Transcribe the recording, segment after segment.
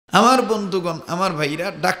আমার বন্ধুগণ, আমার ভাইরা,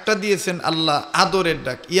 ডাকটা দিয়েছেন আল্লাহ আদরের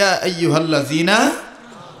ডাক, ইয়া আইয়ুহাল্লাযিনা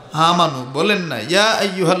আমানু। বলেন না ইয়া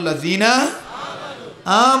আইয়ুহাল্লাযিনা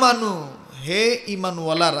আমানু, হে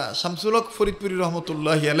ঈমানওয়ালারা। শামসুল হক ফরিদপুরি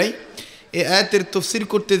রহমতুল্লাহি আলাইহি এই আয়াতের তাফসীর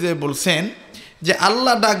করতে যেয়ে বলছেন যে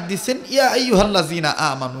আল্লাহ ডাক দিছেন ইয়া আইয়ুহাল্লাযিনা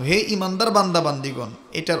আমানু, হে ঈমানদার বান্দা বান্দিগণ।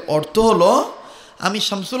 এটার অর্থ হলো, আমি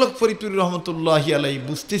শামসুল হক ফরিদপুরি রহমতুল্লাহি আলাইহি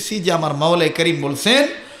বুঝতেছি যে আমার মাওলাই কারীম বলছেন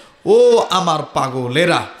ও আমার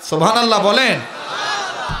পাগলেরা। সুবহানাল্লাহ বলেন।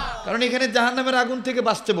 কারণ এখানে জাহান্নামের আগুন থেকে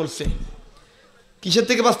বাঁচতে বলছে। কিসের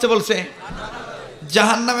থেকে বাঁচতে বলছে?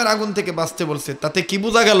 জাহান্নামের আগুন থেকে বাঁচতে বলছে। তাতে কি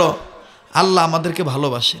বোঝা গেল? আল্লাহ আমাদেরকে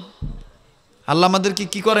ভালোবাসেন। আল্লাহ আমাদেরকে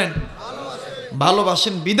কি করেন?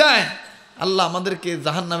 ভালোবাসেন। বিদায় আল্লাহ আমাদেরকে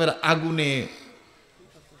জাহান্নামের আগুনে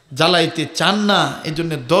জ্বালাইতে চান না, এই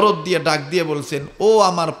জন্য দরদ দিয়ে ডাক দিয়ে বলছেন ও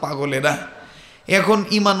আমার পাগলেরা। এখন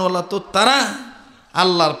ঈমানওয়ালা তো তারা,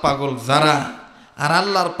 আল্লাহর পাগল যারা। আর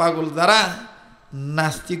আল্লাহর পাগল যারা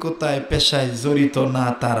নাস্তিকতায় পেশায় জড়িত না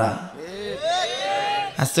তারা।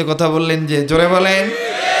 আস্তে কথা বললেন যে, জোরে বলেন।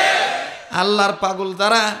 আল্লাহর পাগল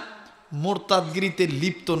যারা মুরতাদগিরিতে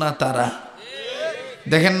লিপ্ত না তারা।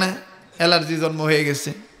 দেখেন না, অ্যালার্জি জন্ম হয়ে গেছে,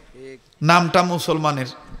 নামটা মুসলমানের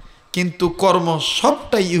কিন্তু কর্ম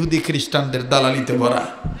সবটাই ইহুদি খ্রিস্টানদের দালালিতে ভরা।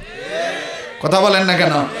 কথা বলেন না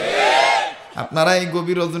কেন? আপনারা এই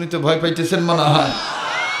গভীর রজনীতে ভয় পাইতেছেন মনে হয়।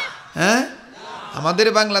 হ্যাঁ, আমাদের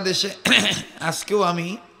বাংলাদেশে আজকেও আমি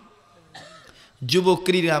যুব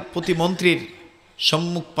ক্রীড়া প্রতিমন্ত্রীর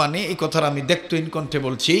সম্মুখ পানে এই কথাটা আমি দেখতহীন কণ্ঠে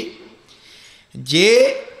বলছি যে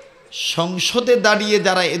সংসদে দাঁড়িয়ে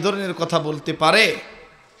যারা এ ধরনের কথা বলতে পারে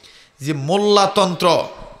যে মোল্লাতন্ত্র,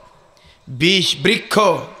 বিষ বৃক্ষ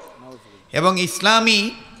এবং ইসলামী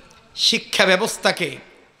শিক্ষা ব্যবস্থাকে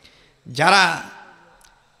যারা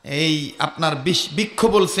এই আপনার বিষ বৃক্ষ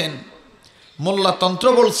বলছেন, মোল্লাতন্ত্র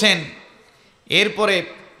বলছেন, এরপরে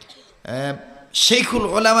শেখুল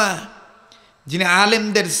উলামা যিনি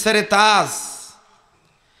আলেমদের সেরে তাজ,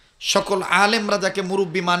 সকল আলেমরা যাকে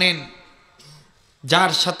মুরব্বী মানেন,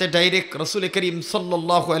 যার সাথে ডাইরেক্ট রাসূল করিম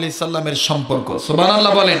সাল্লাল্লাহু আলাইহি সাল্লামের সম্পর্ক,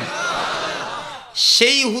 সুবহানাল্লাহ বলেন,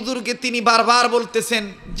 সেই হুজুরকে তিনি বারবার বলতেছেন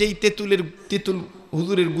যে তেঁতুল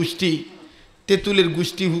হুজুরের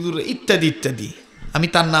গোষ্ঠী হুজুর ইত্যাদি ইত্যাদি। আমি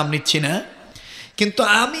তার নাম নিচ্ছি না, কিন্তু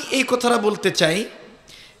আমি এই কথাটা বলতে চাই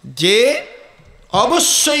যে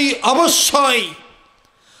অবশ্যই অবশ্যই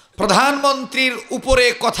প্রধানমন্ত্রীর উপরে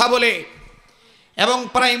কথা বলে এবং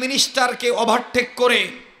প্রাইম মিনিস্টারকে ওভারটেক করে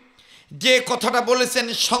যে কথাটা বলেছেন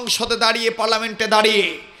সংসদে দাঁড়িয়ে, পার্লামেন্টে দাঁড়িয়ে,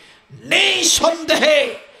 নেই সন্দেহে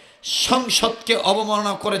সংসদকে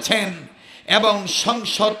অবমাননা করেছেন এবং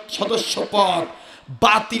সংসদ সদস্য পদ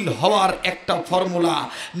বাতিল হওয়ার একটা ফর্মুলা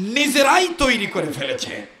নিজেরাই তৈরি করে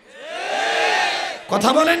ফেলেছে। কথা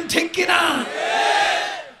বলেন ঠিক কিনা?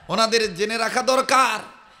 ওনাদের জেনে রাখা দরকার,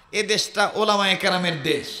 এ দেশটা ওলামায়ে কেরামের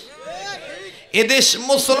দেশ, এদেশ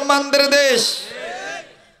মুসলমানদের দেশ,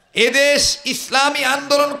 এদেশ ইসলামী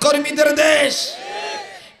আন্দোলন কর্মীদের দেশ,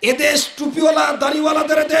 এদেশ টুপিওয়ালা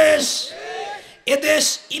দাড়িওয়ালাদের দেশ, এদেশ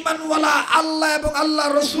ঈমানওয়ালা আল্লাহ এবং আল্লাহ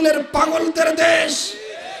রসুলের পাগলদের দেশ।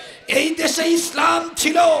 এই দেশে ইসলাম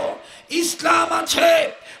ছিল, ইসলাম আছে,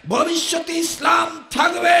 ভবিষ্যতে ইসলাম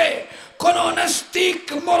থাকবে। কোন নাস্তিক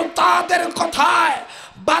মুরতাদের কথায়,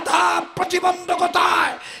 বাধা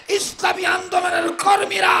প্রতিবন্ধকতায় ইসলামী আন্দোলনের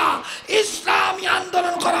কর্মীরা ইসলামী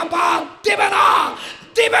আন্দোলন করা বাদ দেবে না,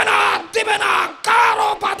 দিবে না, দিবে না। কারো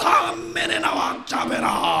বাধা মেনে নেওয়া যাবে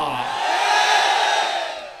না।